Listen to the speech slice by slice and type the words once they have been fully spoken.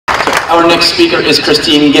Our next speaker is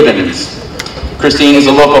Christine Gibbons. Christine is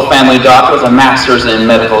a local family doctor with a master's in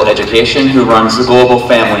medical education who runs the Global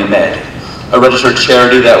Family Med, a registered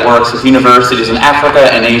charity that works with universities in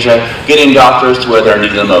Africa and Asia, getting doctors to where they're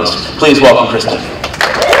needed the most. Please welcome Christine.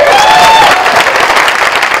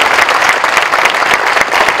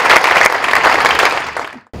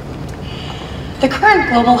 The current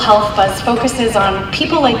global health buzz focuses on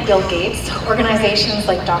people like Bill Gates, organizations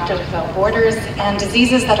like Doctors Without Borders, and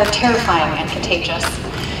diseases that are terrifying and contagious.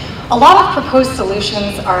 A lot of proposed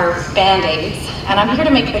solutions are band-aids, and I'm here to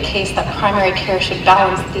make the case that primary care should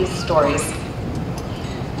balance these stories.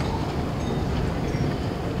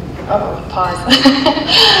 Pause.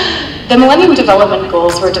 The Millennium Development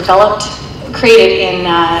Goals were created in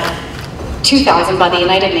 2000 by the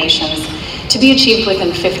United Nations to be achieved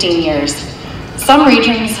within 15 years. Some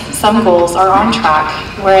regions, some goals are on track,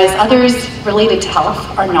 whereas others related to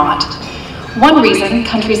health are not. One reason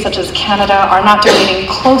countries such as Canada are not donating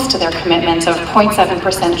close to their commitment of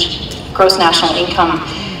 0.7% gross national income,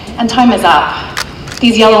 and time is up.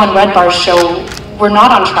 These yellow and red bars show we're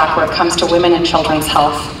not on track where it comes to women and children's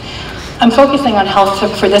health. I'm focusing on health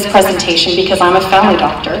for this presentation because I'm a family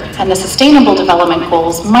doctor, and the Sustainable Development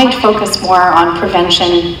Goals might focus more on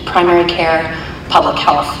prevention, primary care, public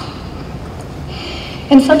health.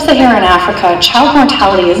 In sub-Saharan Africa, child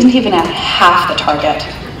mortality isn't even at half the target.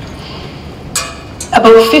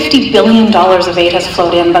 About $50 billion of aid has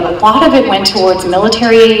flowed in, but a lot of it went towards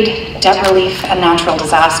military aid, debt relief, and natural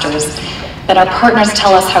disasters. But our partners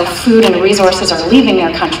tell us how food and resources are leaving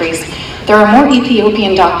their countries. There are more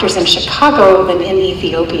Ethiopian doctors in Chicago than in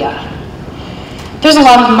Ethiopia. There's a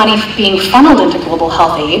lot of money being funneled into global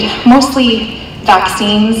health aid, mostly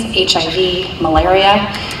vaccines, HIV,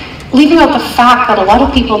 malaria, leaving out the fact that a lot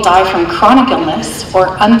of people die from chronic illness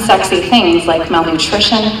or unsexy things like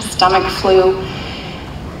malnutrition, stomach flu,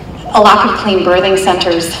 a lack of clean birthing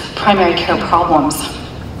centers, primary care problems.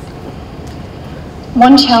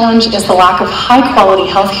 One challenge is the lack of high-quality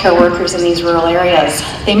healthcare workers in these rural areas.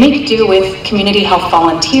 They make do with community health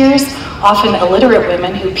volunteers, often illiterate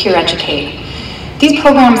women who peer educate. These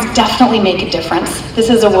programs definitely make a difference.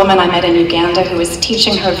 This is a woman I met in Uganda who is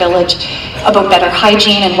teaching her village about better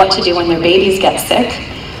hygiene and what to do when their babies get sick.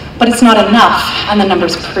 But it's not enough, and the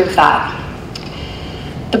numbers prove that.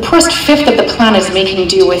 The poorest fifth of the planet is making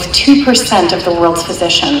do with 2% of the world's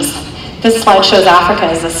physicians. This slide shows Africa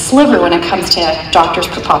as a sliver when it comes to doctors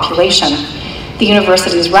per population. The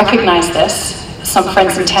universities recognize this. Some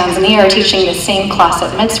friends in Tanzania are teaching the same class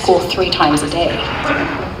at med school 3 times a day.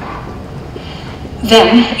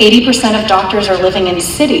 Then, 80% of doctors are living in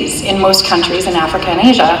cities in most countries in Africa and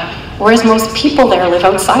Asia, whereas most people there live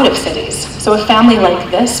outside of cities. So a family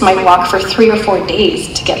like this might walk for 3 or 4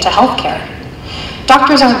 days to get to healthcare.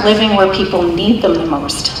 Doctors aren't living where people need them the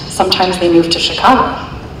most. Sometimes they move to Chicago.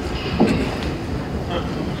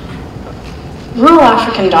 Rural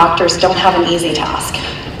African doctors don't have an easy task.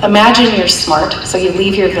 Imagine you're smart, so you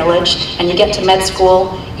leave your village and you get to med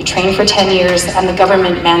school, you train for 10 years, and the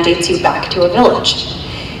government mandates you back to a village.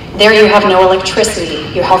 There you have no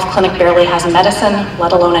electricity, your health clinic barely has medicine,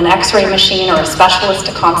 let alone an x-ray machine or a specialist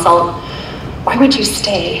to consult. Why would you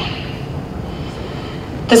stay?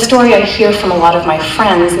 The story I hear from a lot of my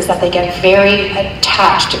friends is that they get very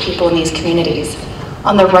attached to people in these communities.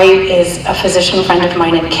 On the right is a physician friend of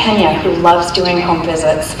mine in Kenya who loves doing home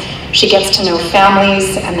visits. She gets to know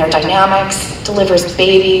families and their dynamics, delivers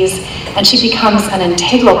babies, and she becomes an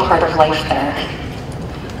integral part of life there.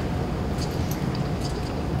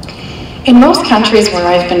 In most countries where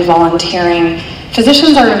I've been volunteering,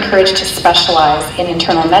 physicians are encouraged to specialize in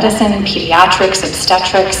internal medicine, pediatrics,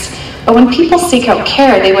 obstetrics, but when people seek out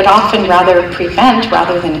care, they would often rather prevent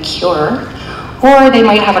rather than cure. Or they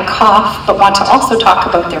might have a cough, but want to also talk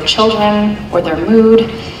about their children or their mood.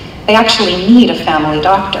 They actually need a family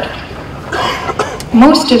doctor.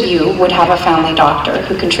 Most of you would have a family doctor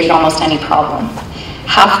who can treat almost any problem.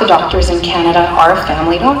 Half the doctors in Canada are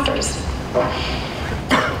family doctors.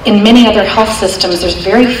 In many other health systems, there's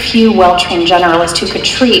very few well-trained generalists who could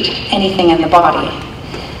treat anything in the body.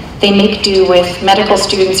 They make do with medical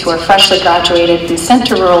students who are freshly graduated and sent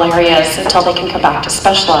to rural areas until they can come back to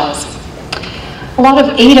specialize. A lot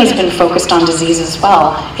of aid has been focused on disease as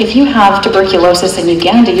well. If you have tuberculosis in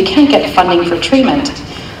Uganda, you can't get funding for treatment.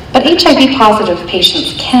 But HIV-positive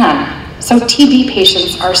patients can. So TB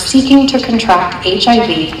patients are seeking to contract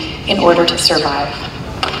HIV in order to survive.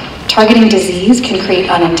 Targeting disease can create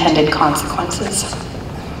unintended consequences.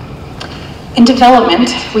 In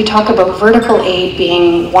development, we talk about vertical aid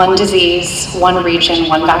being one disease, one region,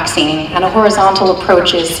 one vaccine, and a horizontal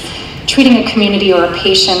approach is treating a community or a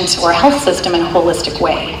patient or a health system in a holistic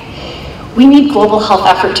way. We need global health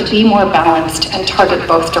effort to be more balanced and target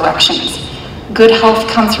both directions. Good health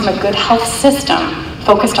comes from a good health system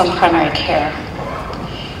focused on primary care.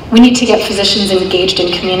 We need to get physicians engaged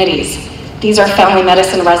in communities. These are family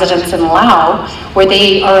medicine residents in Laos, where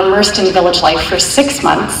they are immersed in village life for 6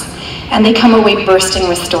 months, and they come away bursting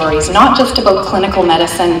with stories, not just about clinical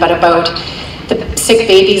medicine, but about the sick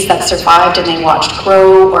babies that survived and they watched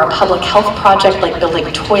grow, or a public health project like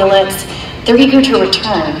building toilets. They're eager to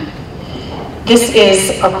return. This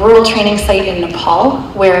is a rural training site in Nepal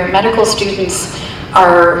where medical students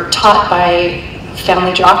are taught by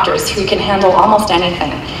family doctors who can handle almost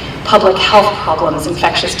anything. Public health problems,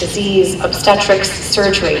 infectious disease, obstetrics,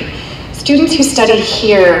 surgery. Students who study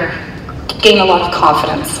here gain a lot of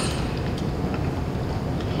confidence.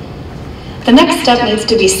 The next step needs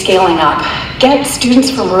to be scaling up. Get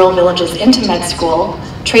students from rural villages into med school,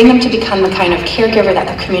 train them to become the kind of caregiver that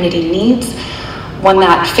the community needs, one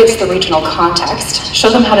that fits the regional context,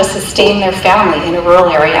 show them how to sustain their family in a rural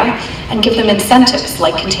area, and give them incentives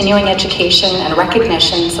like continuing education and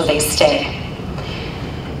recognition so they stay.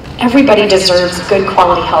 Everybody deserves good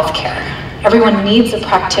quality health care. Everyone needs a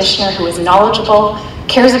practitioner who is knowledgeable,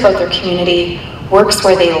 cares about their community, works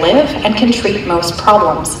where they live, and can treat most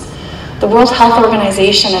problems. The World Health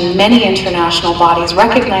Organization and many international bodies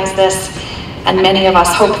recognize this, and many of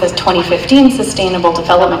us hope the 2015 Sustainable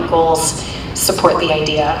Development Goals support the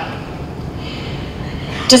idea.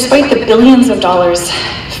 Despite the billions of dollars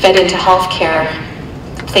fed into healthcare,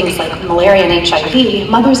 things like malaria and HIV,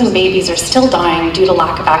 mothers and babies are still dying due to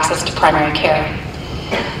lack of access to primary care.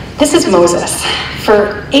 This is Moses.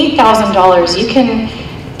 For $8,000, you can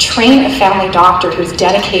train a family doctor who's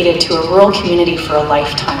dedicated to a rural community for a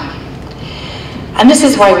lifetime. And this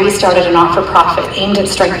is why we started a not-for-profit aimed at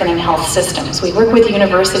strengthening health systems. We work with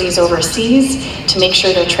universities overseas to make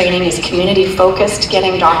sure their training is community-focused,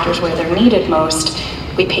 getting doctors where they're needed most.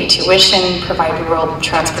 We pay tuition, provide rural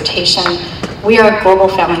transportation. We are a Global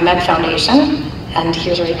Family Med Foundation, and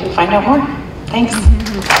here's where you can find out more. Thanks.